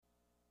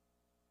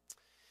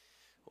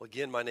Well,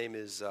 again, my name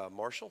is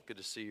Marshall. Good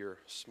to see your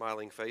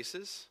smiling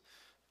faces.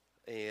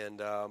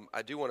 And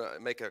I do want to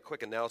make a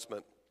quick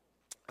announcement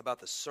about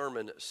the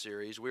sermon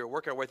series. We are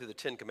working our way through the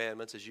Ten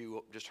Commandments, as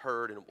you just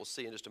heard, and we'll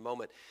see in just a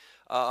moment.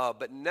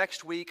 But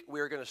next week,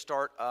 we're going to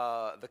start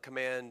the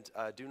command,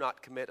 do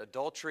not commit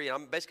adultery. And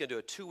I'm basically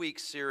going to do a 2-week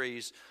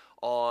series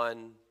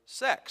on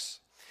sex.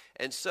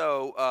 And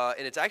so,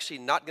 and it's actually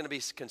not going to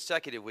be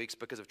consecutive weeks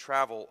because of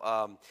travel,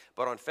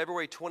 but on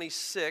February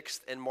 26th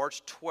and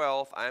March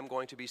 12th, I am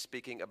going to be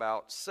speaking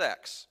about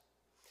sex.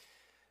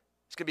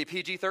 It's going to be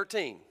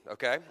PG-13,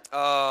 okay?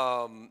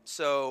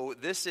 So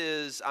this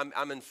is,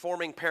 I'm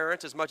informing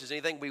parents as much as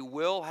anything. We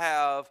will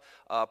have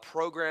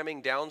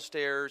programming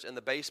downstairs in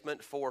the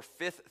basement for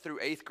 5th through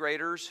 8th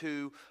graders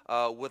who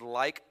would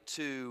like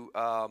to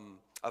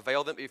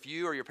avail them. If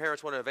you or your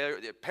parents want to avail,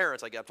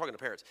 parents, I'm talking to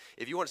parents.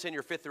 If you want to send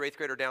your 5th through 8th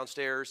grader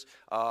downstairs,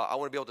 I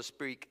want to be able to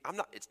speak.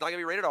 It's not going to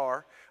be rated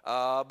R,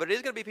 but it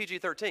is going to be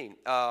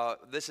PG-13.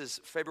 This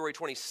is February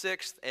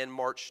 26th and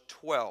March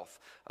 12th,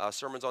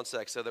 sermons on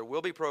sex. So there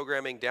will be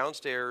programming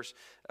downstairs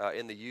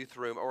in the youth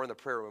room or in the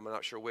prayer room, I'm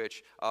not sure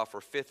which, for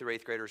 5th through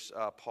 8th graders.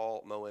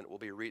 Paul Moen will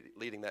be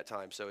leading that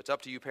time. So it's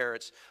up to you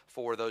parents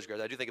for those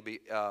grades. I do think it'd be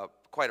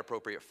quite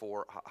appropriate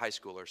for high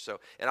schoolers. So,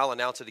 and I'll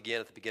announce it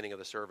again at the beginning of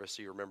the service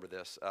so you remember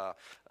this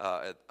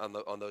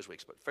on those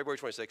weeks. But February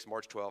 26th,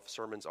 March 12th,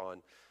 sermons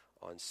on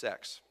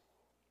sex.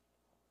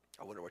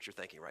 I wonder what you're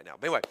thinking right now.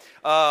 But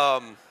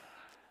anyway,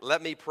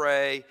 let me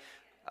pray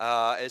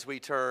as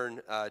we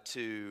turn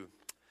to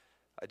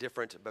a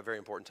different but very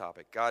important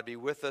topic. God, be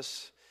with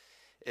us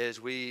as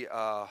we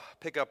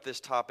pick up this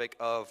topic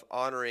of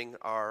honoring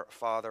our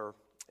father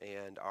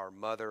and our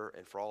mother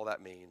and for all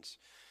that means.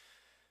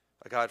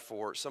 God,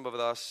 for some of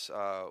us,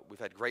 we've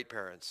had great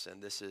parents, and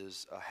this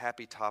is a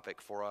happy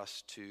topic for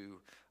us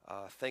to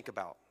think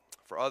about.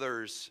 For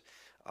others,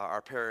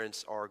 our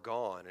parents are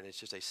gone, and it's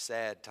just a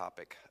sad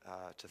topic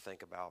to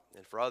think about.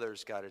 And for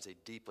others, God, it's a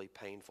deeply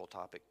painful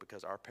topic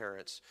because our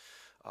parents,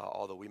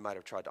 although we might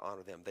have tried to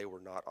honor them, they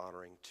were not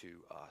honoring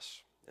to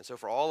us. And so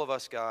for all of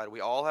us, God, we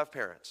all have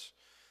parents.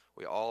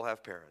 We all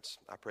have parents.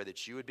 I pray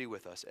that you would be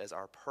with us as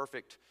our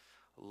perfect,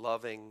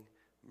 loving,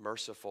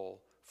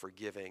 merciful,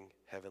 forgiving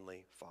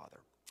Heavenly Father.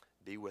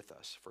 Be with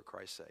us for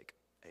Christ's sake.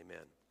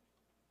 Amen.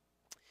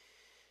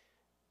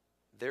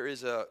 There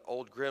is an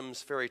old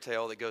Grimm's fairy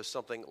tale that goes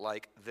something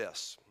like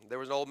this. There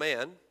was an old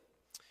man.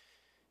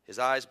 His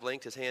eyes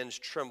blinked, his hands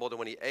trembled, and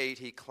when he ate,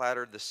 he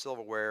clattered the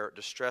silverware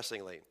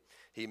distressingly.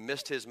 He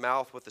missed his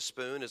mouth with the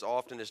spoon as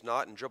often as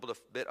not and dribbled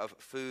a bit of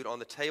food on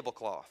the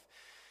tablecloth.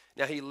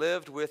 Now he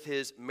lived with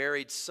his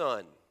married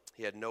son.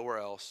 He had nowhere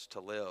else to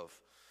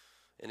live.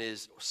 And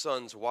his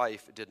son's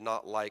wife did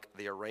not like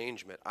the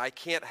arrangement. "I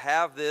can't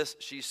have this,"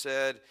 she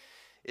said.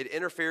 "It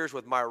interferes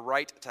with my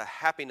right to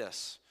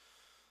happiness."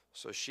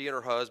 So she and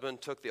her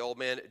husband took the old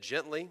man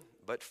gently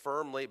but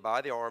firmly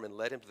by the arm and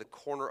led him to the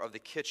corner of the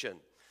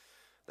kitchen.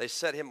 They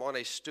set him on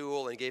a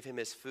stool and gave him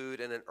his food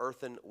in an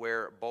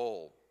earthenware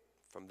bowl.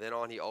 From then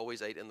on, he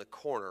always ate in the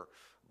corner,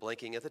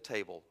 blinking at the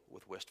table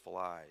with wistful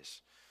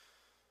eyes.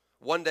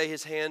 One day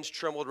his hands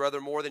trembled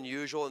rather more than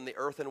usual, and the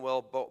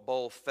earthenware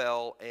bowl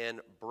fell and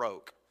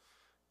broke.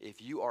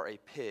 "If you are a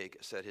pig,"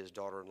 said his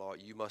daughter-in-law,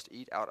 "you must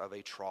eat out of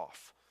a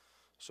trough."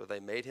 So they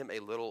made him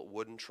a little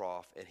wooden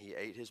trough, and he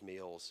ate his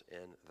meals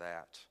in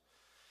that.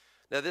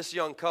 Now this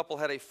young couple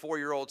had a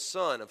 4-year-old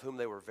son of whom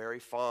they were very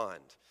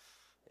fond.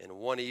 And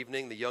one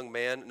evening, the young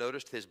man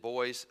noticed his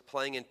boys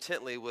playing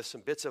intently with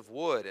some bits of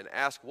wood and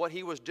asked what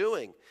he was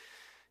doing.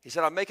 He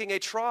said, "I'm making a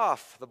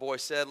trough," the boy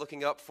said,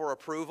 looking up for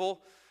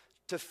approval,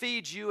 "to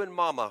feed you and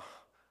Mama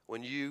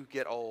when you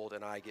get old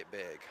and I get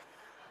big."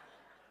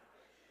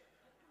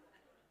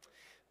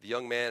 The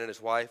young man and his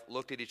wife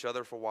looked at each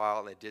other for a while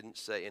and they didn't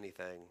say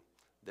anything.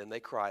 Then they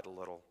cried a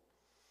little.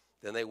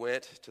 Then they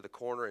went to the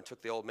corner and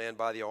took the old man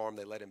by the arm.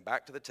 They led him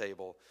back to the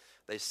table.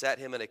 They sat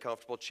him in a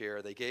comfortable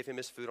chair. They gave him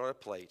his food on a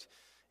plate.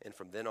 And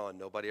from then on,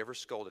 nobody ever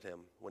scolded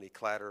him when he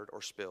clattered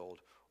or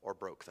spilled or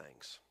broke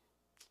things.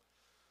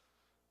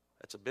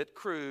 That's a bit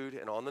crude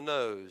and on the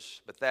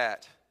nose, but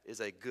that is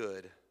a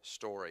good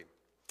story.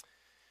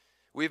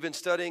 We've been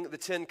studying the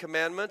Ten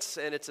Commandments,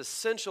 and it's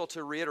essential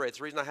to reiterate. It's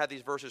the reason I had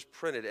these verses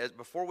printed.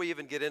 Before we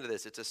even get into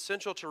this, it's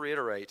essential to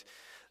reiterate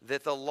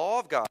that the law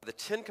of God, the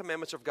Ten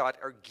Commandments of God,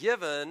 are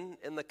given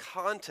in the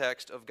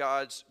context of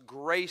God's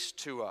grace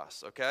to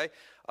us, okay?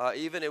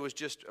 Even it was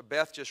just,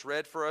 Beth just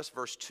read for us,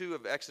 verse 2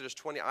 of Exodus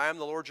 20, "I am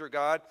the Lord your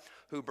God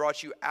who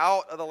brought you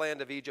out of the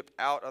land of Egypt,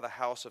 out of the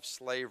house of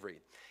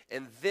slavery."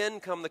 And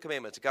then come the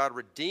commandments. God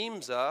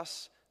redeems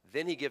us,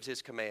 then he gives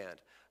his command.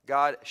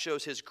 God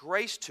shows his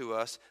grace to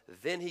us,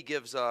 then he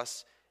gives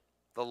us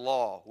the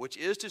law, which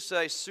is to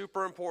say,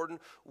 super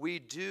important, we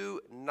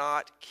do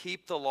not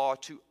keep the law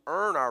to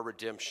earn our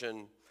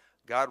redemption.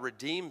 God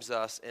redeems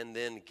us and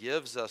then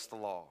gives us the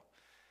law.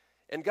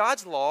 And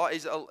God's law,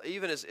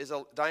 even as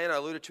Diana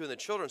alluded to in the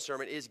children's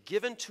sermon, is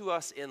given to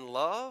us in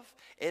love,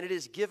 and it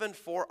is given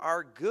for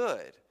our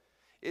good.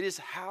 It is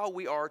how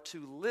we are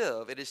to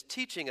live. It is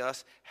teaching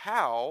us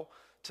how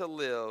to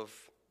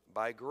live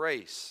by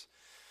grace.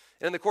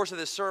 And in the course of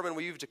this sermon,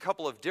 we used a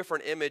couple of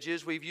different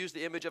images. We've used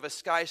the image of a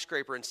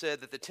skyscraper and said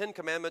that the Ten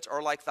Commandments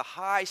are like the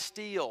high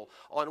steel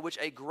on which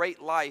a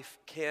great life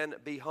can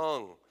be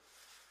hung.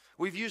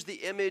 We've used the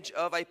image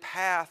of a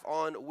path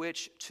on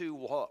which to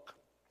walk.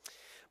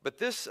 But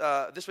this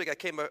week I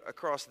came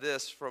across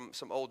this from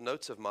some old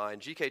notes of mine.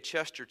 G.K.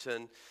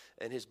 Chesterton,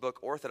 in his book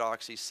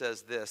Orthodoxy,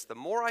 says this: "The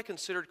more I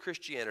considered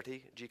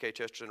Christianity," G.K.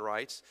 Chesterton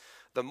writes,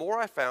 "the more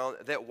I found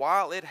that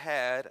while it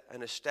had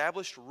an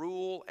established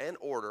rule and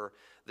order,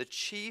 the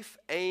chief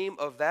aim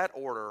of that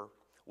order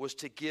was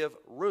to give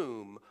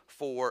room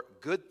for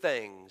good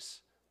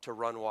things to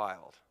run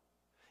wild."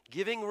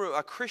 Giving room,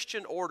 a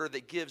Christian order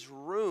that gives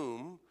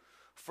room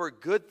for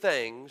good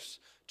things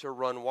to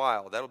run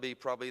wild. That'll be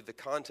probably the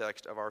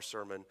context of our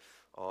sermon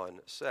on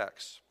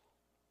sex.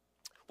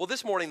 Well,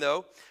 this morning,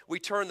 though, we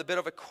turned a bit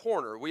of a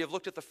corner. We have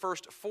looked at the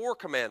first 4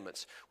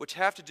 commandments, which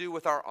have to do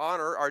with our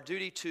honor, our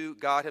duty to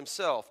God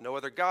himself. No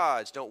other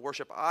gods, don't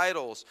worship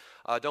idols,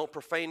 don't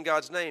profane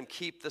God's name,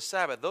 keep the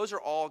Sabbath. Those are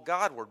all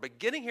Godward.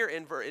 Beginning here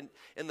in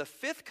the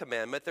 5th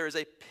commandment, there is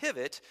a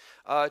pivot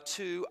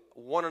to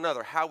one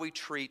another, how we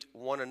treat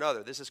one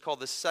another. This is called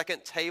the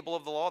second table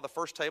of the law. The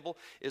first table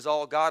is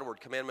all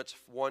Godward, commandments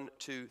 1,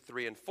 2,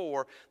 3, and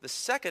 4. The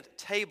second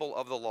table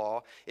of the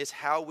law is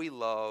how we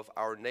love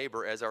our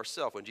neighbor as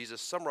ourselves. When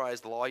Jesus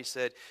summarized the law, he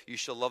said, "You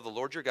shall love the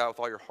Lord your God with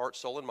all your heart,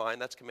 soul, and mind."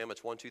 That's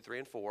commandments 1, 2, 3,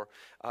 and 4.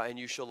 And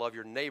you shall love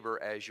your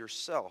neighbor as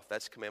yourself.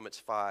 That's commandments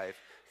 5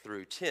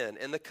 through 10.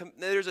 And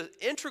there's an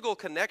integral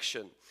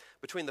connection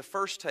between the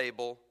first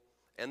table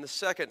and the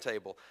second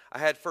table. I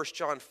had 1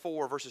 John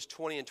 4, verses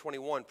 20 and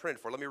 21 printed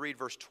for. Let me read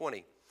verse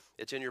 20.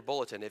 It's in your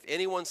bulletin. "If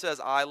anyone says,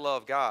 'I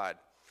love God,'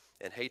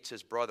 and hates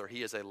his brother,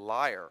 he is a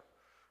liar.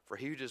 For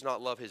he who does not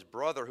love his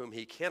brother whom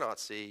he cannot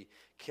see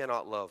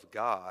cannot love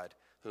God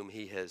whom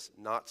he has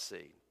not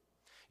seen."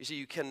 You see,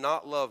 you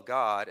cannot love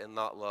God and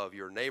not love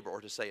your neighbor.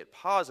 Or to say it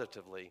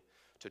positively,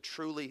 to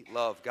truly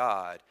love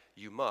God,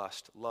 you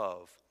must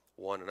love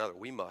one another.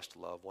 We must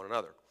love one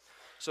another.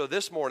 So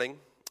this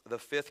morning, the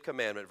 5th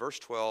commandment, verse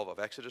 12 of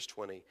Exodus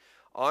 20,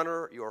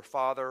 "Honor your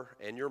father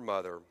and your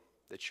mother,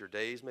 that your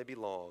days may be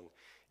long,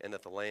 and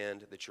that the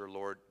land that your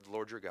Lord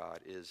your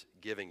God is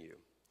giving you."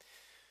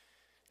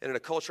 And in a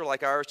culture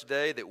like ours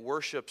today that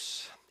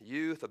worships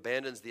youth,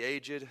 abandons the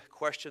aged,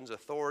 questions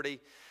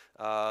authority,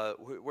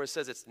 where it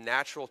says it's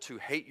natural to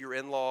hate your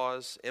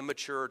in-laws,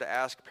 immature to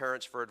ask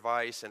parents for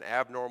advice, and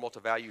abnormal to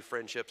value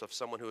friendships of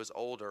someone who is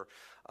older,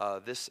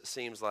 this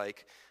seems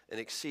like an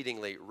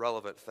exceedingly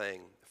relevant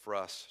thing for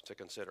us to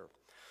consider.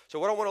 So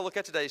what I want to look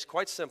at today is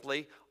quite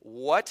simply,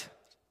 what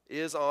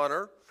is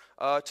honor?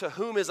 To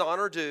whom is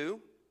honor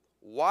due?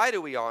 Why do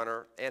we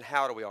honor? And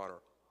how do we honor?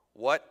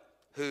 What,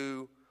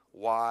 who,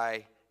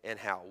 why, and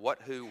how.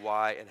 What, who,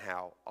 why, and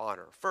how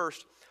honor.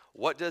 First,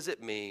 what does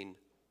it mean?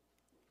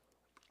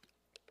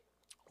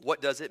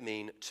 What does it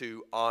mean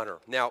to honor?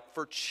 Now,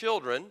 for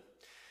children,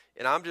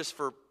 and I'm just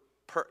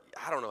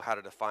I don't know how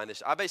to define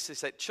this. I basically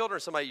say children are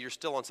somebody you're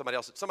still on somebody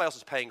else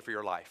is paying for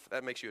your life.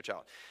 That makes you a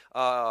child.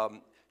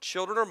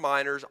 Children are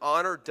minors.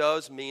 Honor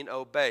does mean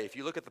obey. If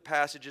you look at the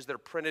passages that are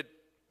printed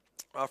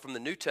from the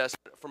New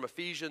Testament, from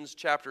Ephesians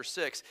chapter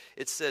 6,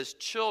 it says,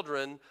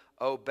 "Children,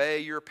 obey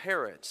your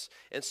parents."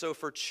 And so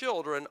for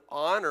children,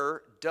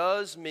 honor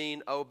does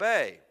mean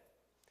obey.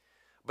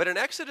 But in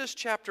Exodus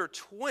chapter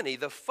 20,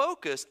 the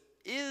focus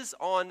is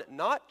on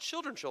not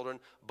children,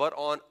 but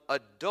on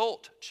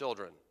adult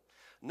children.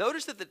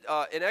 Notice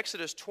that in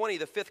Exodus 20,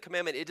 the 5th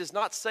commandment, it does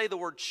not say the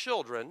word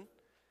children,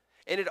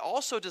 and it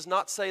also does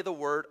not say the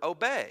word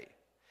obey.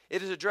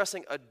 It is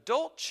addressing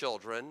adult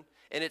children,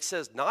 and it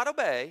says not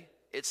obey,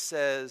 it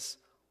says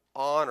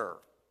honor.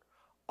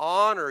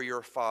 Honor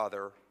your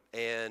father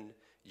and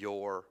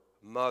your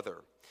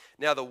mother.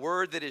 Now, the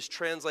word that is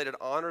translated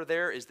honor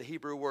there is the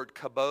Hebrew word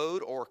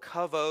kabod or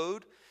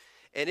kavod,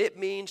 and it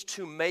means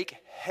to make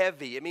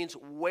heavy. It means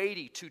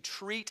weighty, to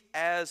treat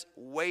as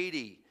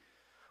weighty.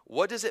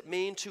 What does it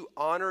mean to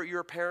honor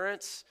your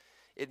parents?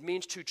 It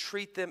means to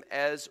treat them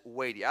as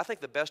weighty. I think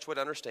the best way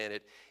to understand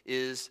it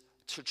is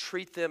to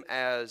treat them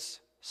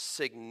as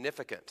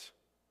significant,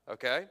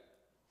 okay?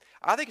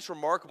 I think it's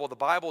remarkable the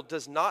Bible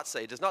does not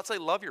say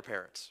love your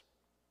parents.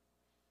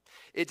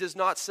 It does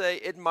not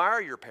say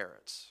admire your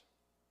parents.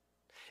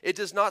 It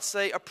does not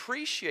say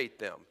appreciate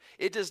them.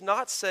 It does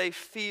not say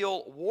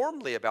feel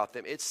warmly about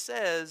them. It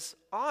says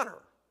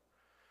honor.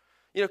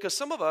 You know, because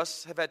some of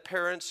us have had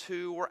parents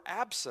who were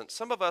absent.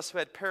 Some of us have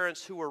had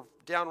parents who were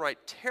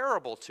downright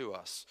terrible to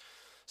us.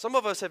 Some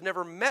of us have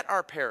never met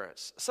our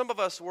parents. Some of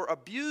us were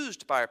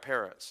abused by our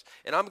parents.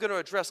 And I'm going to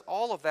address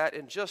all of that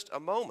in just a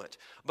moment.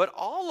 But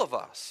all of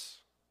us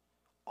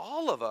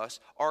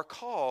are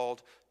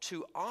called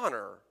to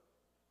honor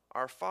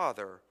our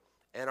father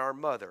and our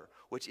mother,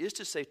 which is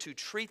to say to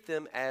treat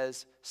them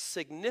as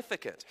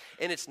significant.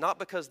 And it's not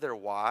because they're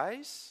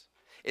wise.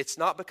 It's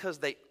not because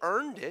they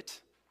earned it.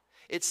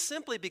 It's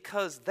simply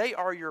because they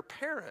are your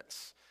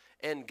parents,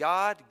 and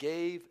God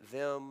gave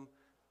them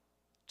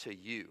to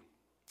you.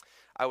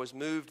 I was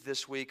moved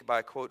this week by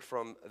a quote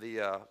from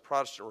the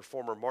Protestant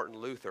reformer Martin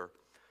Luther,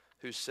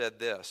 who said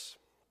this: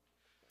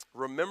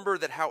 "Remember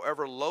that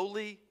however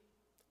lowly,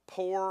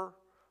 poor,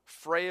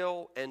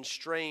 frail, and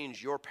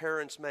strange your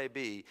parents may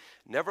be,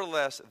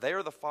 nevertheless they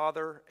are the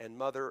father and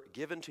mother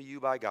given to you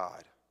by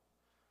God.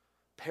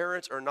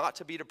 Parents are not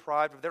to be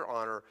deprived of their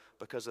honor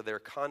because of their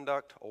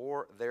conduct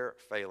or their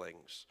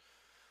failings."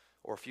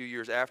 Or a few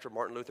years after,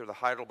 Martin Luther, the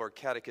Heidelberg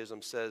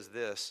Catechism says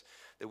this,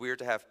 that we are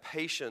to have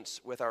patience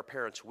with our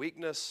parents'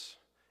 weakness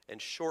and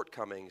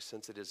shortcomings,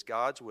 since it is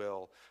God's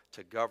will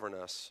to govern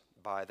us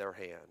by their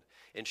hand.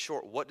 In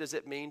short, what does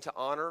it mean to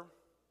honor?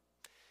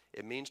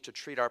 It means to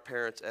treat our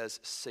parents as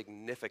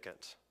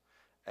significant,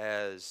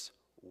 as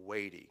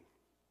weighty.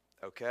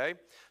 Okay?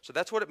 So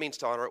that's what it means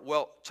to honor.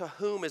 Well, to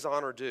whom is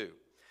honor due?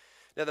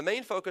 Now, the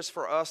main focus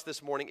for us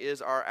this morning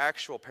is our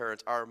actual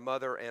parents, our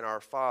mother and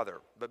our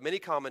father. But many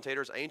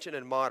commentators, ancient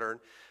and modern,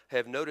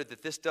 have noted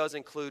that this does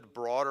include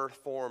broader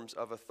forms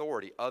of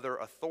authority, other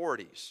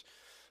authorities.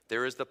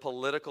 There is the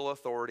political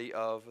authority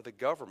of the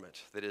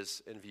government that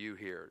is in view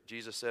here.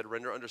 Jesus said,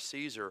 "Render unto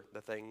Caesar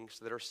the things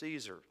that are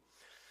Caesar."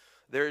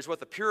 There is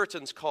what the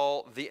Puritans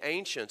call the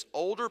ancients.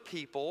 Older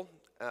people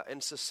in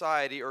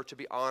society are to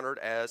be honored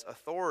as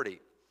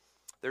authority.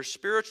 There's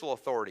spiritual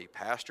authority,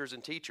 pastors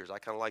and teachers. I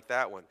kind of like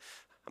that one.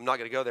 I'm not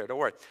going to go there, don't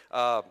worry.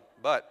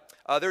 But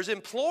there's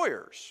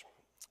employers,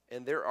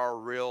 and there are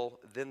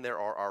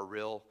our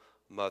real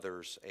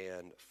mothers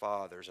and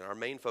fathers. And our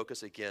main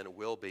focus, again,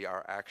 will be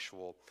our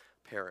actual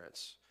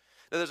parents.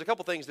 Now, there's a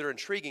couple things that are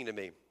intriguing to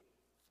me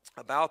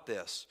about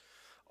this.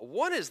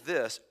 One is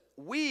this: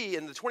 we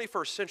in the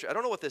 21st century, I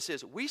don't know what this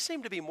is, we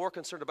seem to be more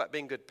concerned about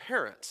being good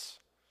parents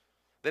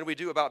than we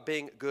do about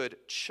being good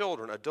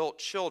children, adult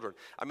children.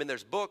 I mean,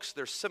 there's books,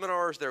 there's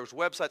seminars, there's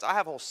websites. I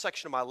have a whole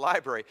section of my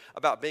library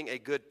about being a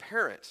good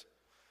parent.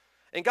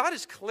 And God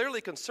is clearly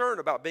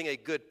concerned about being a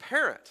good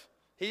parent.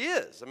 He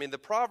is. I mean, the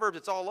Proverbs,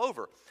 it's all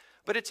over.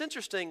 But it's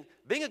interesting,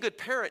 being a good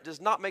parent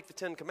does not make the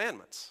Ten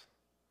Commandments.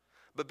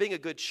 But being a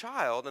good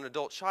child, an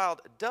adult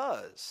child,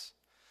 does.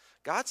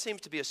 God seems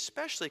to be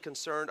especially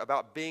concerned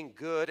about being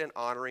good and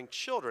honoring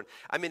children.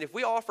 I mean, if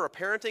we offer a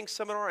parenting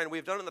seminar, and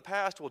we've done it in the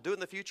past, we'll do it in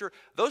the future,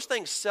 those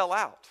things sell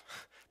out.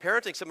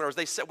 Parenting seminars,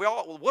 they say,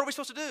 what are we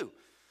supposed to do?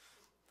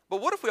 But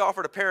what if we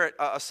offered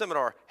a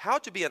seminar, how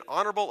to be an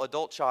honorable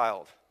adult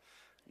child?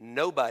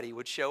 Nobody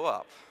would show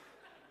up.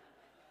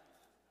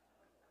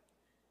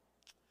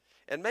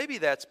 And maybe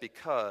that's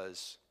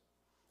because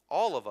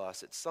all of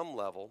us at some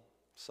level,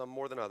 some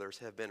more than others,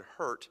 have been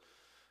hurt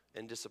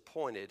and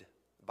disappointed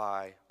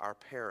by our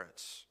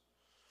parents.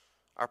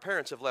 Our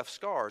parents have left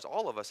scars.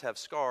 All of us have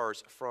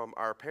scars from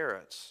our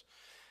parents.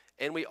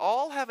 And we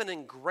all have an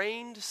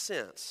ingrained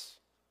sense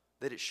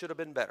that it should have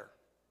been better.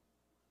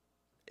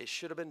 It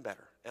should have been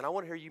better. And I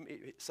want to hear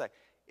you say,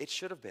 it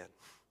should have been.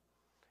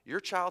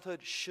 Your childhood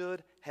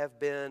should have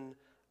been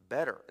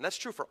better. And that's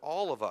true for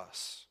all of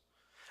us.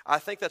 I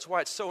think that's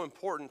why it's so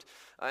important.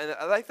 And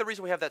I think the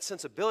reason we have that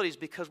sensibility is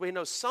because we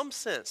know some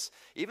sense,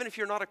 even if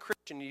you're not a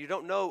Christian, you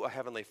don't know a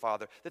Heavenly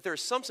Father, that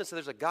there's some sense that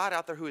there's a God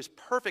out there who is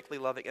perfectly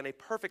loving and a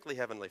perfectly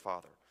Heavenly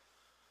Father.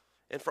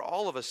 And for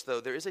all of us, though,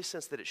 there is a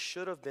sense that it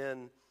should have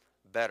been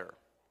better.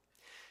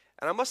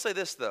 And I must say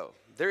this, though.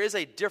 There is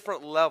a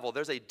different level.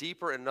 There's a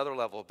deeper and another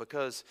level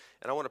because,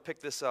 and I want to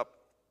pick this up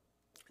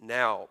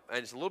now, and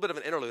it's a little bit of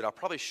an interlude. I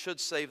probably should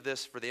save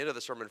this for the end of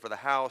the sermon for the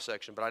how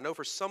section, but I know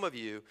for some of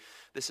you,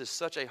 this is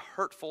such a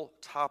hurtful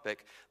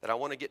topic that I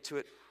want to get to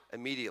it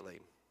immediately.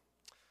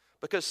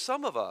 Because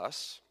some of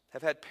us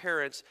have had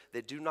parents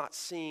that do not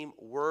seem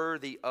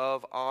worthy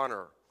of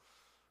honor.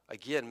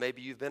 Again,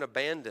 maybe you've been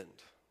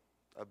abandoned,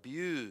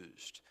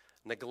 abused,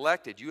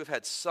 neglected. You have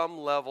had some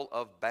level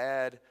of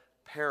bad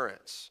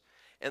parents.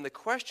 And the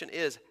question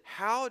is,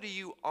 how do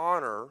you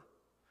honor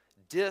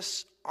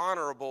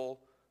dishonorable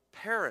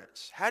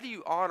parents? How do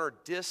you honor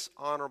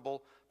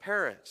dishonorable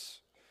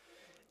parents?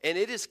 And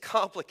it is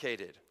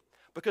complicated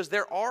because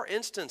there are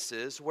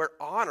instances where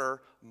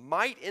honor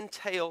might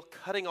entail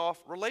cutting off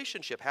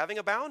relationship, having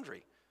a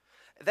boundary.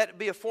 That would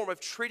be a form of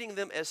treating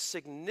them as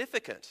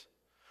significant,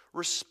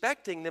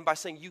 respecting them by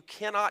saying, you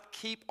cannot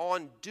keep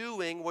on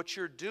doing what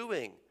you're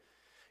doing.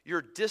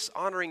 You're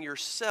dishonoring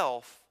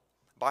yourself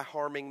by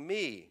harming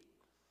me.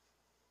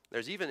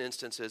 There's even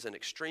instances in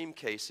extreme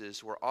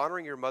cases where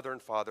honoring your mother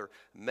and father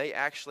may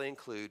actually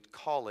include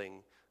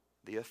calling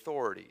the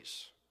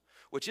authorities.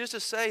 Which is to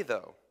say,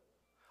 though,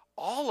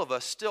 all of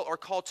us still are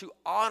called to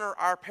honor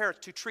our parents,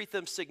 to treat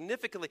them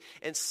significantly.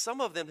 And some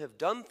of them have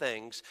done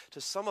things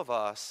to some of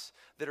us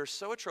that are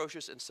so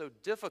atrocious and so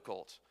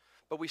difficult,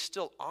 but we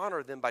still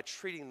honor them by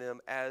treating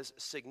them as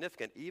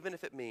significant, even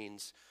if it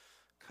means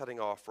cutting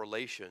off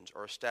relations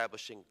or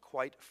establishing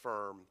quite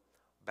firm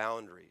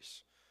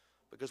boundaries.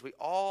 Because we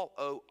all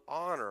owe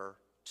honor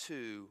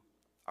to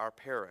our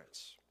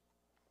parents.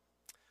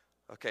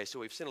 Okay, so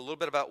we've seen a little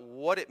bit about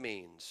what it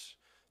means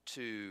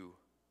to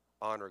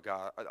honor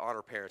God,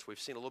 honor parents. We've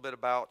seen a little bit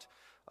about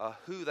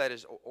who that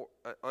is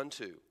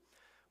unto.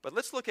 But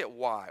let's look at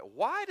why.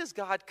 Why does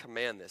God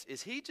command this?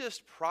 Is he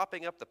just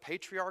propping up the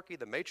patriarchy,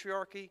 the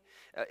matriarchy?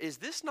 Is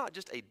this not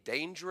just a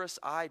dangerous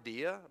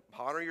idea,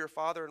 honor your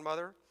father and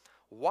mother?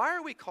 Why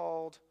are we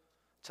called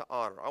to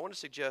honor? I want to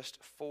suggest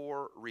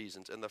 4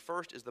 reasons. And the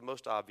first is the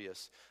most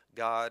obvious.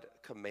 God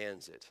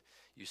commands it.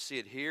 You see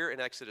it here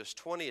in Exodus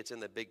 20. It's in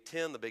the Big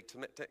Ten, the Big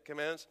Ten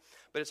Commands.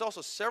 But it's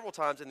also several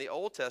times in the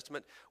Old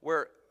Testament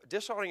where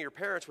dishonoring your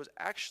parents was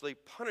actually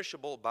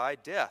punishable by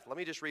death. Let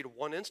me just read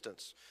one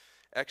instance.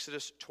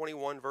 Exodus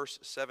 21, verse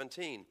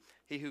 17.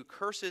 He who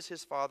curses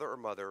his father or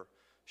mother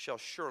shall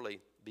surely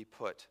be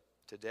put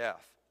to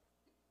death.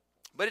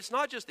 But it's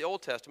not just the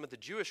Old Testament, the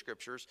Jewish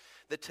scriptures,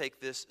 that take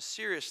this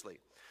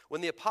seriously.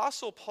 When the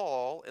Apostle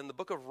Paul in the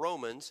book of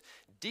Romans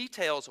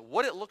details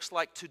what it looks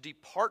like to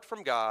depart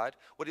from God,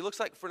 what it looks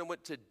like for him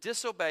to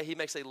disobey, he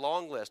makes a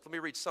long list. Let me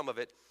read some of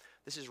it.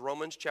 This is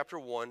Romans chapter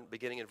 1,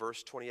 beginning in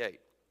verse 28.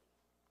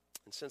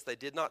 And since they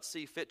did not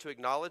see fit to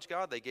acknowledge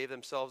God,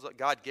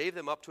 God gave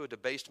them up to a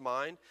debased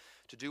mind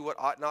to do what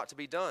ought not to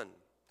be done.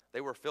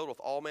 They were filled with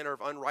all manner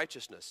of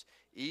unrighteousness,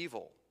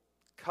 evil,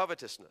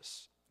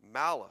 covetousness,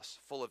 malice,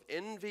 full of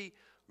envy,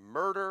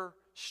 murder,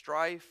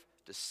 strife,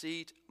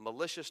 deceit,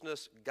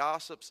 maliciousness,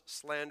 gossips,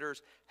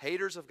 slanders,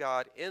 haters of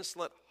God,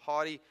 insolent,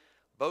 haughty,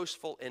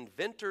 boastful,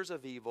 inventors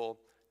of evil,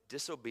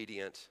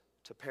 disobedient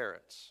to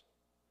parents.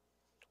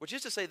 Which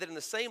is to say that in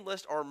the same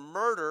list are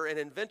murder and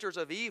inventors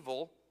of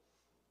evil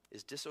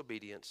is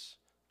disobedience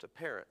to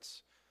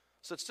parents.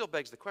 So it still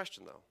begs the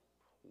question, though,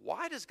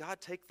 why does God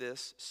take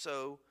this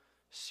so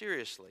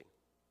seriously?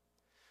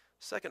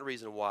 Second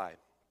reason why.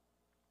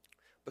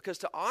 Because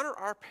to honor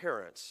our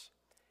parents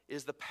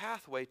is the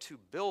pathway to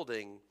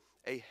building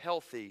a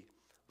healthy,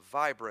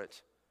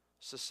 vibrant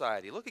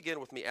society. Look again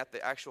with me at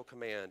the actual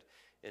command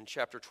in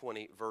chapter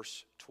 20,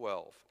 verse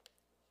 12.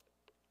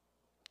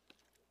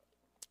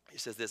 He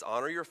says this,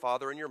 honor your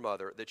father and your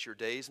mother, that your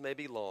days may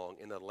be long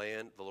in the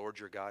land the Lord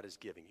your God is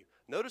giving you.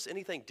 Notice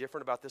anything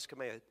different about this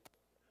command?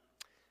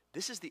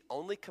 This is the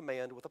only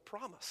command with a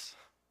promise.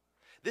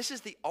 This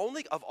is the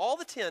only, of all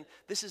the 10,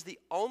 this is the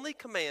only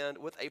command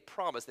with a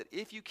promise that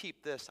if you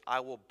keep this, I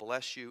will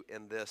bless you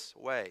in this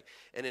way.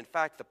 And in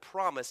fact, the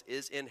promise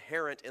is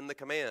inherent in the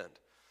command.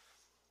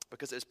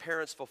 Because as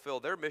parents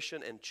fulfill their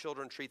mission and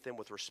children treat them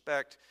with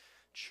respect,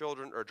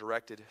 children are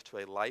directed to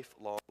a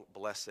lifelong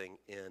blessing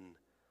in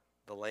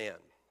the land.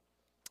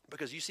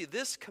 Because you see,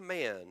 this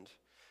command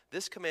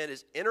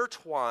is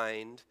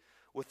intertwined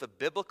with the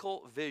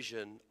biblical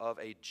vision of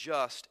a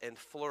just and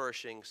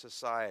flourishing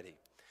society.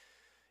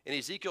 In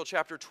Ezekiel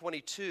chapter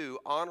 22,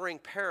 honoring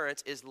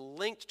parents is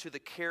linked to the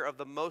care of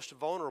the most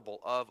vulnerable,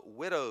 of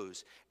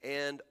widows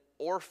and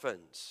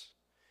orphans.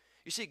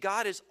 You see,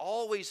 God is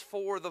always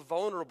for the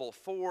vulnerable,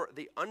 for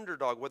the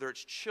underdog, whether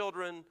it's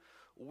children,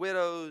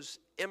 widows,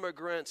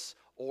 immigrants,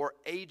 or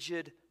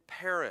aged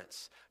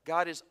parents.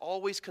 God is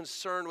always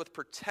concerned with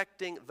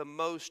protecting the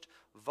most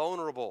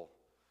vulnerable.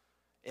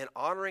 And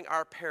honoring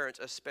our parents,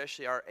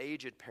 especially our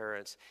aged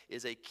parents,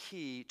 is a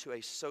key to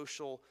a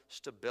social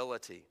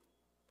stability.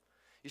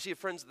 You see,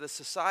 friends, the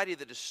society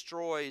that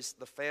destroys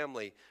the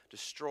family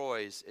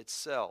destroys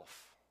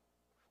itself.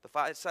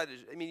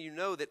 You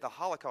know that the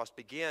Holocaust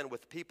began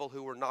with people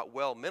who were not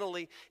well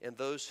mentally and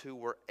those who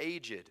were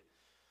aged.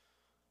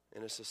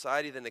 And a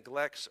society that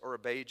neglects or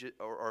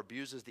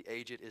abuses the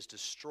aged is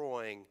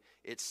destroying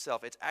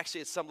itself. It's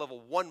actually, at some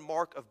level, one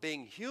mark of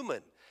being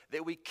human,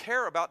 that we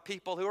care about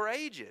people who are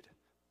aged.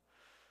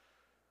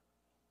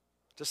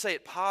 To say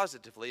it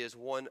positively, as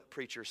one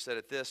preacher said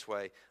it this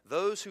way,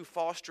 those who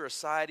foster a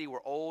society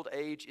where old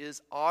age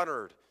is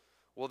honored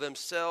will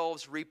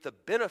themselves reap the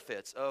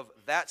benefits of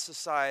that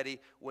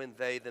society when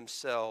they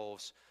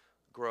themselves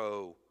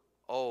grow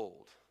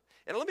old.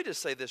 And let me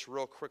just say this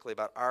real quickly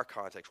about our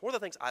context. One of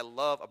the things I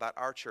love about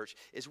our church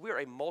is we are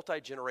a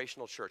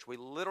multi-generational church. We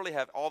literally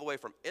have all the way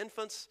from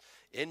infants,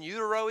 in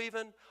utero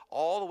even,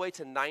 all the way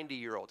to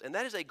 90-year-olds. And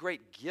that is a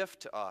great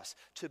gift to us,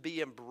 to be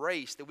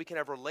embraced, that we can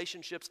have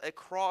relationships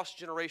across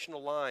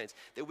generational lines,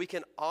 that we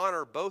can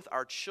honor both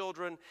our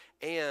children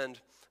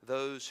and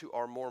those who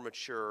are more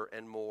mature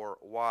and more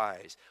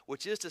wise.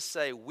 Which is to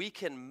say, we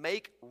can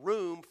make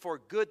room for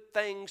good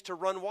things to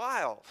run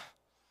wild.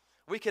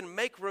 We can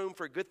make room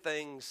for good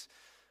things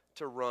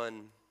to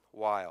run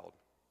wild.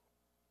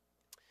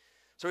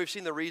 So we've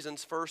seen the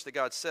reasons. First, that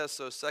God says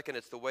so. Second,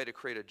 it's the way to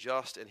create a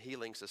just and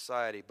healing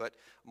society. But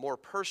more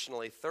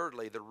personally,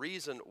 thirdly, the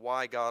reason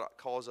why God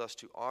calls us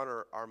to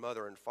honor our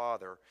mother and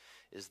father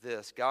is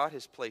this. God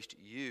has placed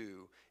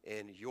you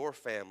and your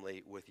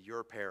family with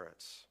your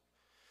parents.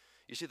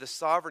 You see, the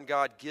sovereign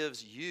God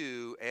gives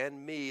you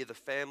and me the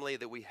family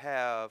that we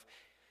have.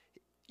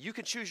 You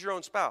can choose your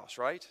own spouse,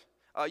 right?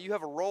 You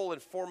have a role in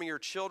forming your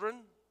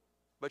children,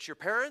 but your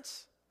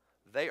parents,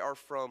 they are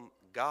from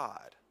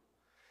God.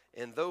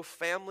 And though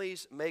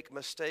families make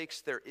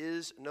mistakes, there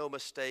is no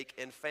mistake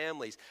in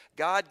families.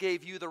 God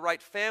gave you the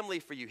right family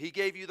for you. He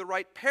gave you the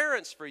right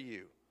parents for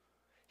you.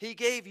 He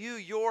gave you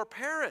your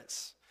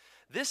parents.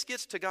 This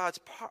gets to God's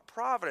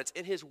providence.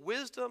 In His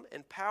wisdom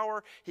and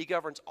power, He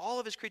governs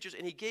all of His creatures,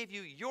 and He gave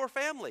you your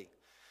family.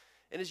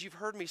 And as you've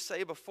heard me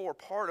say before,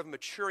 part of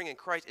maturing in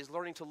Christ is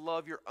learning to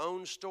love your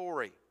own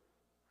story.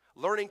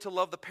 Learning to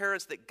love the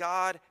parents that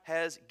God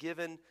has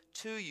given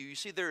to you. You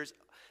see, there's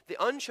the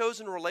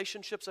unchosen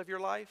relationships of your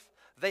life,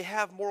 they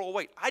have moral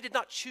weight. I did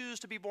not choose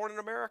to be born in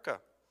America.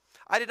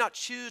 I did not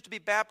choose to be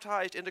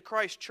baptized into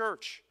Christ's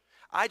church.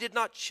 I did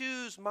not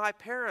choose my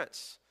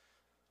parents.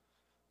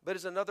 But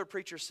as another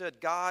preacher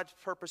said, God's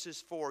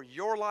purposes for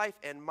your life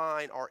and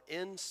mine are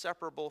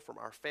inseparable from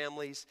our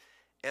families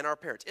and our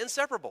parents.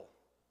 Inseparable.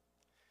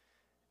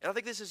 And I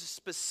think this is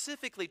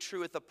specifically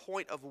true at the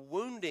point of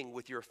wounding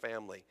with your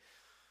family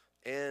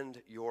and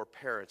your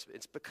parents.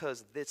 It's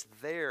because it's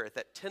there at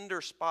that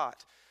tender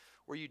spot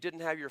where you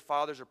didn't have your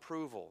father's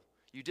approval.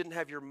 You didn't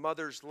have your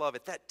mother's love.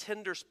 At that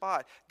tender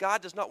spot,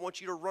 God does not want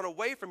you to run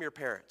away from your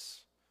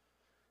parents.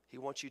 He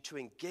wants you to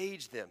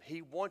engage them.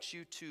 He wants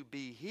you to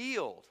be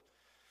healed.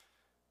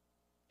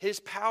 His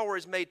power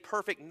is made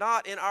perfect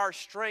not in our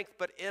strength,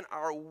 but in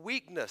our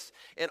weakness.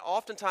 And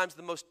oftentimes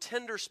the most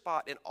tender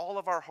spot in all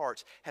of our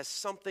hearts has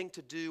something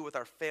to do with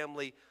our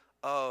family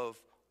of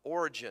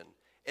origin.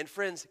 And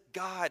friends,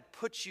 God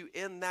puts you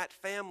in that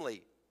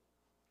family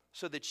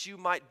so that you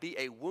might be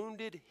a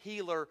wounded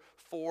healer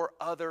for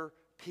other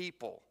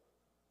people.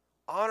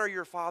 Honor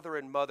your father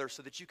and mother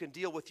so that you can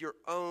deal with your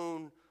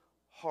own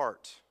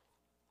heart.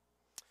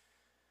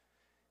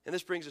 And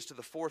this brings us to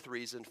the fourth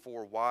reason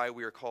for why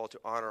we are called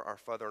to honor our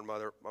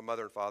mother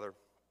and father,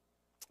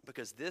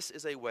 because this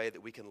is a way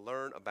that we can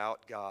learn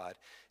about God,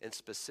 and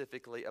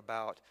specifically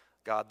about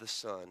God the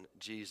Son,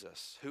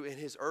 Jesus, who in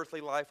his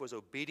earthly life was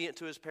obedient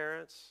to his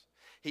parents.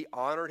 He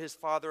honored his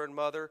father and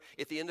mother.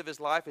 At the end of his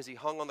life, as he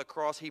hung on the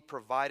cross, he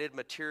provided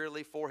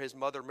materially for his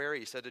mother Mary.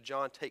 He said to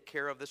John, "Take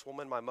care of this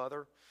woman, my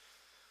mother."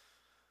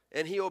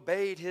 And he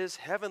obeyed his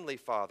heavenly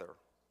Father.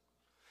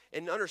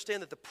 And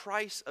understand that the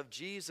price of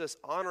Jesus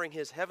honoring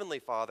his heavenly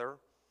Father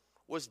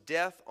was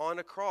death on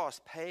a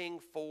cross, paying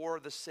for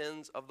the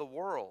sins of the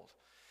world.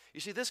 You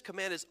see, this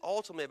command is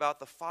ultimately about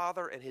the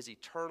Father and his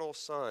eternal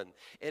Son.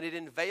 And it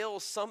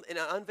unveils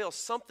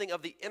something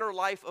of the inner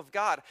life of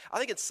God. I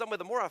think in some way,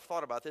 the more I've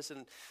thought about this,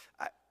 and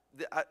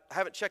I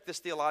haven't checked this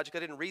theologically,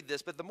 I didn't read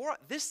this, but the more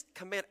this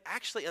command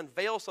actually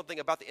unveils something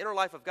about the inner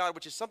life of God,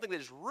 which is something that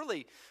is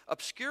really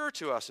obscure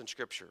to us in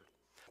Scripture.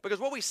 Because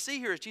what we see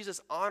here is Jesus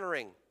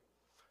honoring,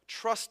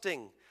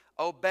 trusting,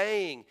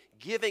 obeying,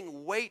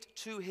 giving weight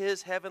to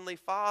his heavenly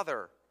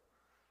Father.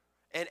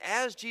 And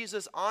as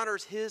Jesus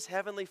honors his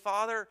heavenly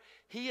Father,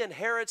 he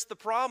inherits the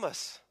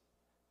promise.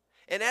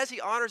 And as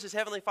he honors his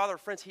heavenly Father,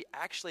 friends, he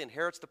actually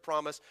inherits the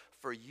promise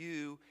for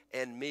you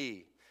and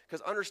me.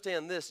 Because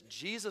understand this,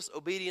 Jesus'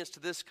 obedience to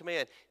this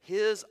command,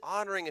 his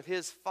honoring of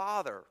his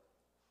Father,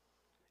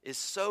 is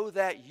so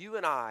that you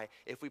and I,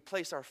 if we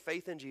place our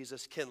faith in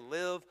Jesus, can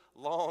live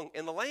long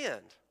in the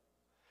land.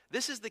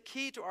 This is the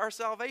key to our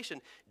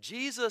salvation.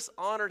 Jesus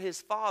honored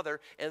his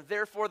Father, and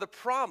therefore the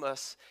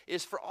promise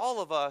is for all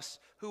of us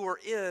who are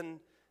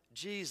in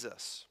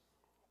Jesus.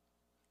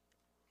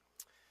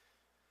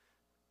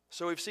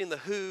 So we've seen the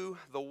who,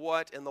 the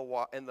what, and the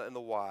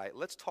why.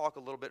 Let's talk a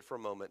little bit for a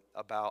moment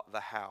about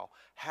the how.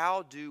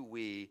 How do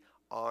we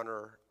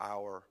honor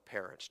our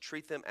parents?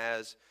 Treat them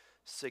as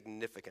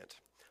significant.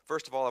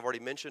 First of all, I've already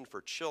mentioned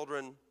for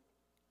children,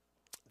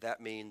 that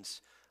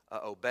means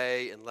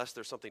obey unless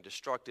there's something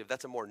destructive.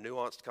 That's a more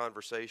nuanced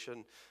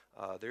conversation.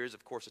 There is,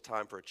 of course, a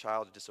time for a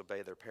child to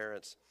disobey their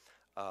parents.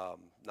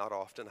 Not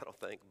often, I don't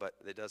think, but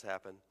it does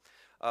happen.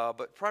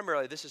 But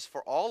primarily, this is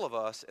for all of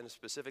us, and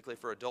specifically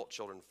for adult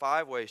children.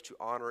 5 ways to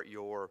honor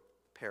your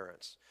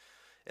parents.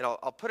 And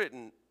I'll put it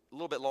in a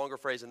little bit longer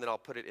phrase, and then I'll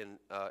put it in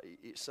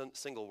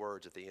single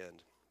words at the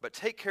end. But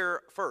take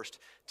care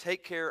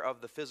of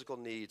the physical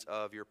needs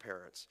of your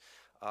parents.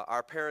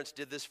 Our parents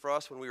did this for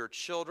us when we were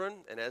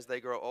children, and as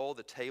they grow old,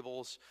 the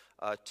tables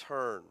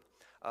turn.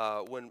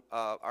 When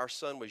our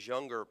son was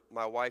younger,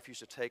 my wife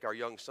used to take our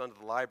young son to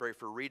the library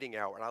for reading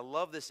hour, and I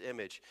love this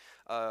image.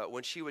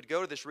 When she would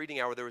go to this reading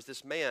hour, there was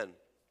this man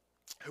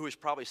who was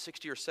probably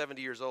 60 or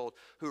 70 years old,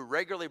 who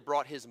regularly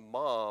brought his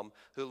mom,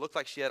 who looked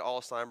like she had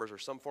Alzheimer's or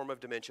some form of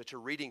dementia, to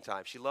reading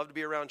time. She loved to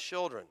be around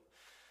children.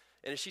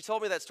 And as she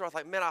told me that story, I was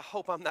like, man, I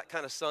hope I'm that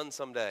kind of son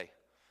someday.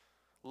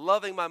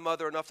 Loving my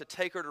mother enough to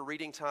take her to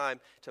reading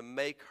time to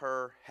make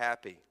her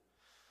happy.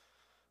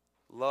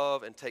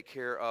 Love and take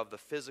care of the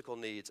physical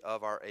needs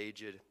of our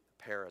aged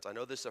parents. I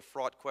know this is a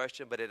fraught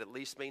question, but it at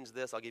least means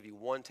this. I'll give you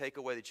one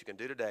takeaway that you can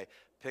do today.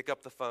 Pick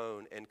up the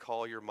phone and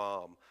call your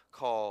mom.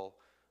 Call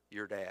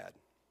your dad.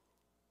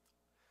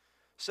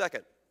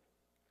 Second,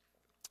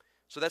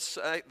 so that's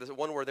the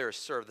one word there is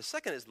serve. The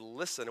second is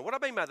listen. And what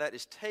I mean by that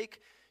is take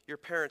your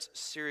parents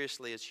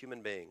seriously as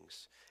human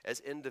beings,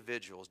 as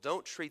individuals.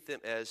 Don't treat them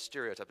as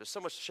stereotypes. There's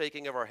so much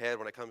shaking of our head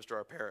when it comes to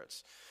our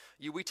parents.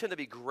 We tend to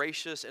be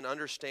gracious and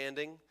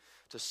understanding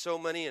to so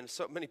many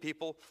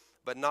people,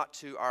 but not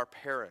to our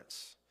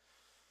parents.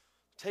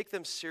 Take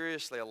them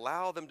seriously.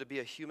 Allow them to be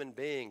a human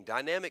being,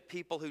 dynamic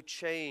people who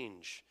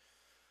change.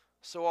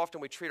 So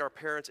often we treat our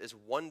parents as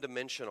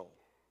one-dimensional.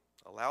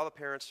 Allow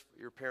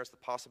your parents the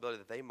possibility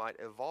that they might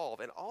evolve,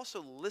 and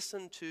also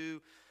listen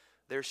to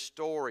their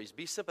stories.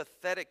 Be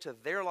sympathetic to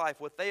their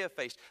life, what they have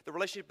faced, the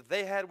relationship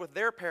they had with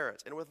their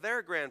parents and with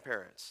their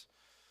grandparents.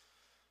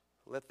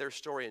 Let their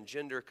story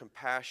engender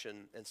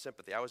compassion and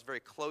sympathy. I was very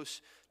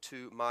close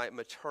to my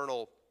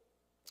maternal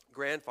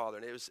grandfather,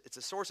 and it's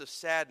a source of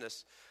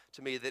sadness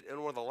to me that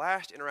in one of the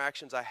last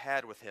interactions I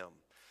had with him,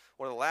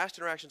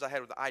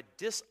 I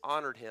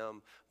dishonored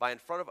him by, in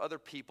front of other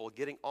people,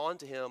 getting on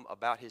to him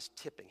about his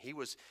tipping. He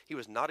was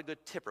not a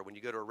good tipper when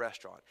you go to a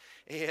restaurant.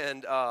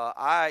 And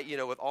I,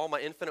 with all my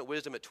infinite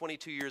wisdom at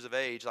 22 years of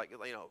age,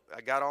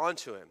 I got on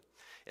to him.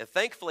 And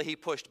thankfully, he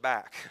pushed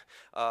back.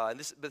 But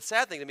the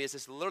sad thing to me is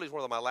this literally is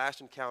one of my last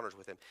encounters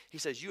with him. He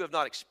says, "You have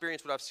not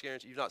experienced what I've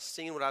experienced. You've not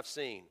seen what I've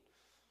seen.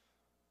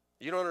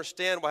 You don't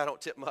understand why I don't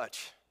tip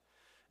much."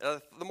 And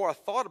the more I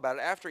thought about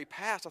it, after he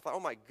passed, I thought, oh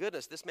my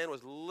goodness, this man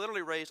was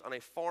literally raised on a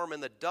farm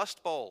in the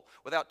Dust Bowl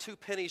without 2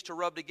 pennies to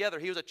rub together.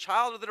 He was a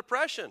child of the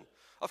Depression.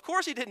 Of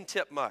course he didn't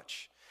tip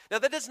much. Now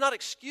that does not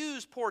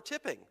excuse poor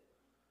tipping,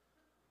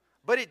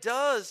 but it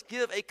does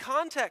give a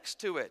context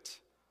to it.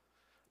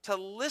 To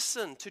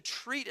listen, to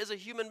treat as a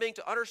human being,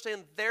 to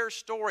understand their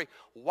story,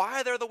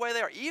 why they're the way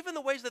they are, even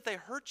the ways that they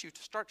hurt you,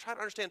 to start trying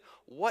to understand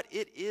what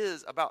it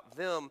is about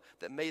them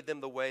that made them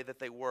the way that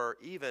they were,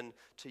 even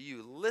to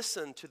you.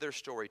 Listen to their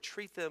story.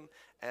 Treat them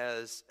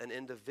as an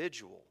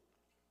individual.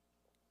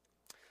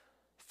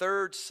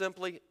 Third,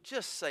 simply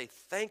just say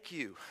thank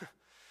you.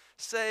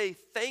 Say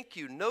thank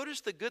you.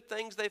 Notice the good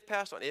things they've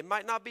passed on. It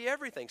might not be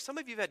everything. Some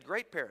of you have had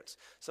great parents.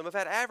 Some have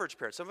had average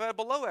parents. Some have had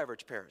below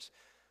average parents.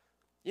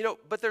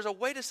 But there's a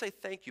way to say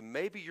thank you.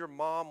 Maybe your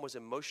mom was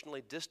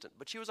emotionally distant,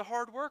 but she was a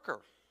hard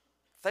worker.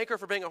 Thank her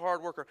for being a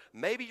hard worker.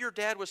 Maybe your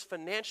dad was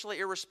financially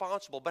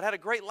irresponsible, but had a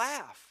great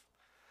laugh.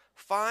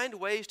 Find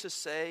ways to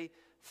say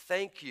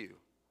thank you.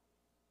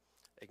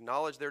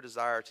 Acknowledge their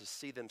desire to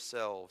see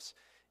themselves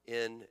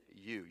in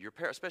you. Your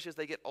parents, especially as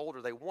they get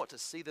older, they want to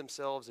see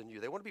themselves in you.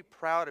 They want to be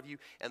proud of you,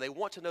 and they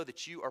want to know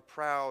that you are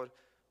proud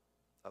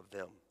of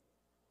them.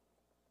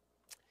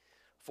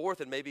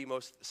 Fourth, and maybe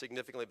most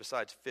significantly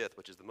besides fifth,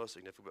 which is the most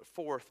significant, but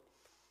fourth,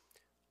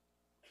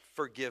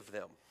 forgive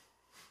them.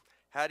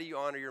 How do you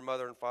honor your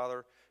mother and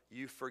father?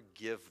 You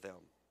forgive them.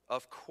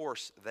 Of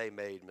course they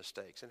made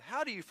mistakes. And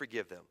how do you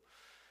forgive them?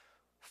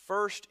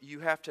 First, you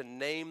have to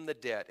name the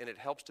debt, and it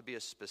helps to be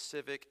as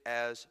specific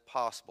as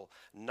possible.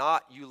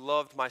 Not, you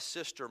loved my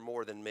sister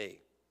more than me.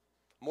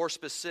 More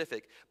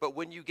specific, but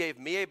when you gave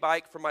me a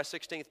bike for my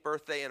 16th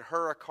birthday and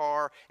her a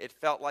car, it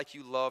felt like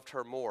you loved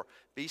her more.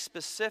 Be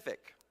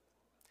specific.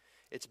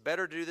 It's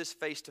better to do this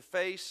face to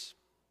face.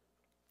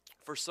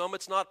 For some,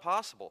 it's not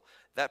possible.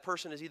 That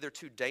person is either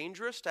too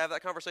dangerous to have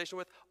that conversation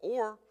with,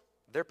 or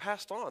they're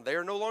passed on. They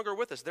are no longer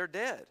with us. They're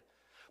dead.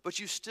 But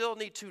you still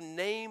need to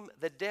name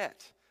the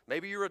debt.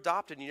 Maybe you're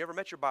adopted and you never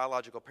met your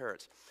biological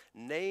parents.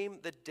 Name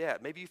the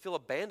debt. Maybe you feel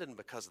abandoned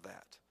because of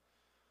that.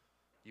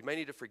 You may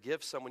need to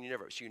forgive someone you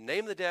never. So you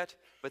name the debt,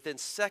 but then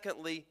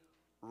secondly,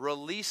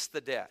 release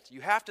the debt. You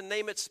have to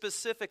name it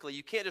specifically.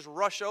 You can't just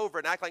rush over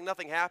and act like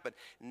nothing happened.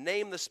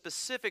 Name the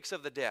specifics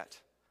of the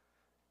debt.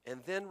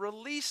 And then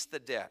release the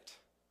debt.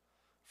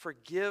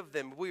 Forgive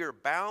them. We are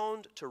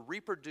bound to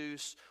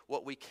reproduce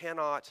what we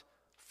cannot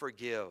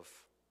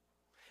forgive.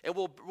 And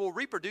we'll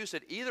reproduce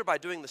it either by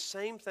doing the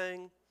same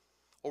thing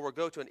or we'll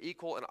go to an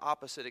equal and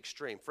opposite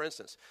extreme. For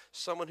instance,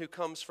 someone who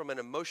comes from an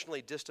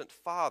emotionally distant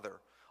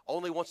father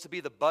only wants to be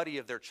the buddy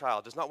of their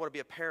child, does not want to be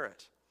a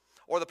parent.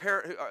 Or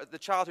the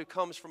child who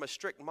comes from a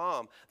strict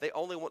mom, they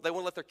want to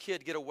let their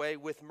kid get away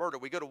with murder.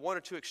 We go to one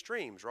or two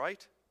extremes,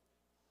 right?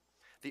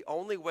 The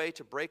only way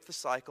to break the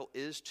cycle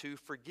is to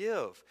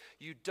forgive.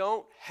 You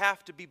don't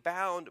have to be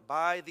bound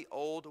by the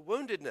old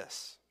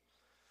woundedness.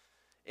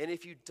 And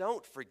if you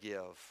don't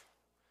forgive,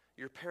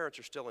 your parents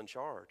are still in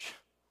charge.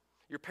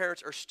 Your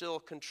parents are still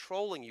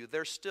controlling you.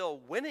 They're still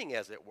winning,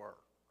 as it were.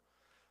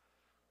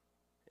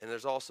 And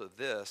there's also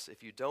this: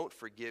 if you don't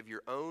forgive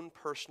your own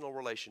personal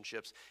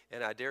relationships,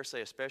 and I dare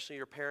say especially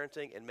your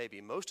parenting, and maybe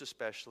most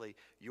especially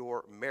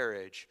your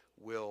marriage,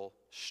 will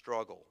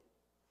struggle.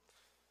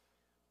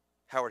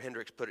 Howard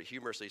Hendricks put it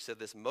humorously. He said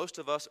this: most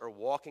of us are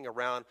walking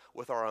around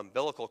with our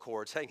umbilical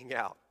cords hanging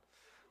out,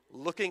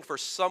 looking for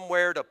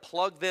somewhere to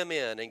plug them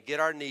in and get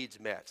our needs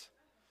met.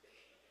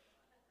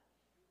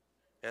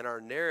 And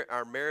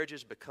our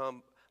marriages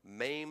become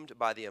maimed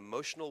by the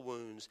emotional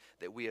wounds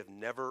that we have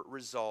never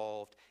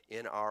resolved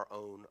in our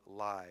own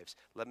lives.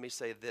 Let me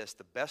say this: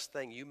 the best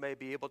thing you may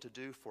be able to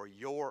do for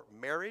your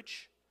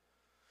marriage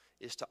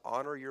is to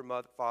honor your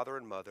father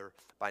and mother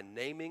by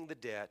naming the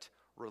debt,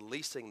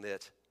 releasing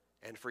it,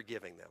 and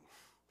forgiving them.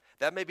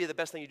 That may be the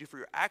best thing you do for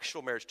your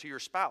actual marriage, to your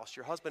spouse,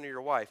 your husband or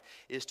your wife,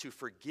 is to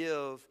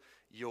forgive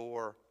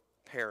your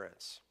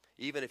parents,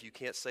 even if you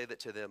can't say that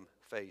to them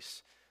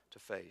face to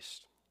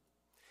face.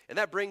 And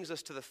that brings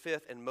us to the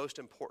fifth and most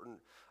important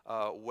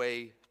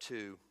way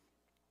to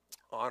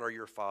honor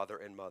your father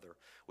and mother.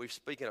 We've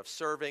spoken of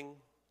serving,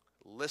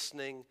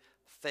 listening,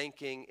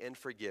 thanking, and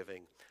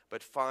forgiving.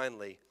 But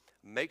finally,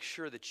 make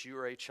sure that you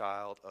are a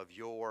child of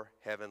your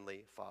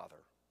heavenly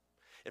Father.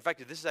 In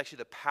fact, this is actually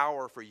the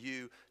power for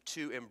you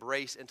to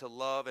embrace and to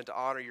love and to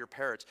honor your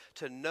parents,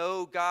 to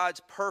know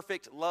God's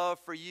perfect love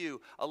for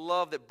you, a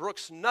love that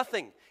brooks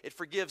nothing. It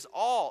forgives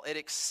all. It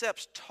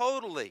accepts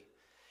totally.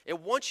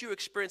 And once you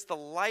experience the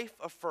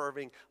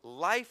life-affirming,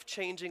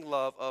 life-changing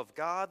love of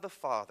God the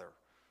Father,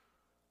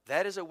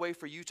 that is a way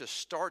for you to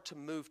start to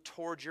move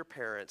towards your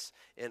parents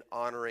in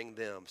honoring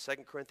them.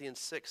 2 Corinthians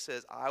 6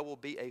 says, I will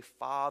be a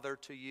father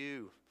to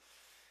you,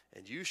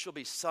 and you shall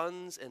be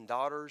sons and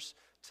daughters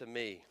to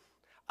me.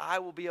 I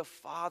will be a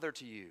father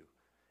to you,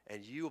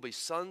 and you will be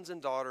sons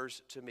and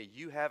daughters to me.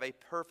 You have a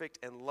perfect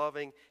and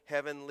loving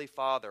heavenly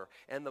Father.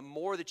 And the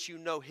more that you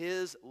know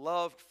his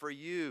love for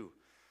you,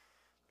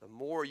 the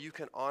more you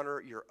can honor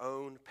your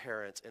own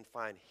parents and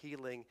find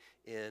healing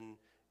in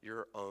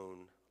your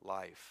own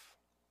life.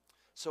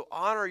 So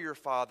honor your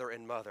father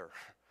and mother.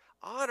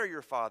 Honor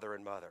your father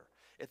and mother.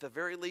 At the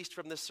very least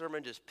from this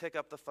sermon, just pick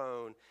up the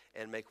phone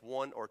and make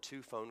 1 or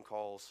 2 phone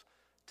calls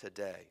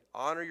today.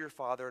 Honor your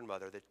father and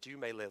mother that you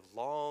may live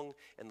long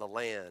in the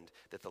land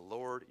that the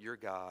Lord your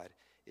God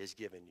is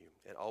giving you.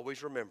 And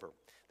always remember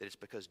that it's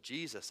because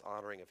Jesus'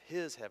 honoring of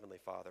his heavenly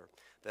Father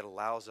that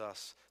allows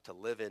us to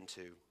live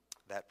into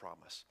that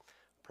promise.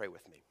 Pray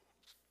with me.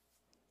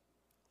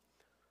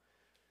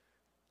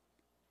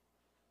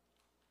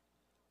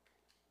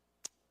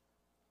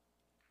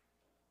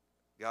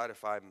 God,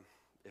 if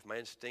my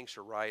instincts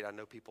are right, I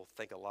know people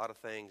think a lot of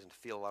things and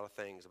feel a lot of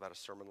things about a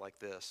sermon like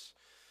this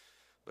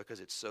because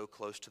it's so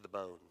close to the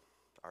bone.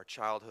 Our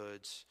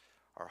childhoods,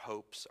 our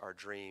hopes, our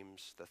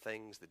dreams, the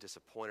things that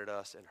disappointed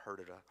us and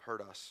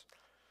hurt us.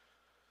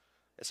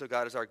 And so,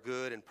 God, as our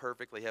good and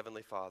perfectly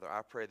heavenly Father,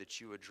 I pray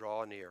that you would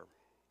draw near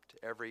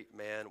to every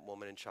man,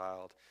 woman, and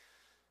child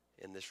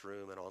in this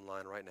room and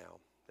online right now,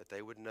 that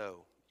they would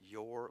know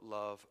your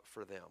love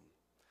for them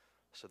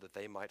so that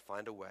they might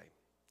find a way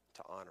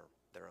to honor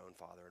their own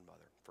father and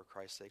mother. For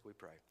Christ's sake we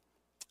pray.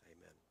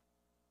 Amen.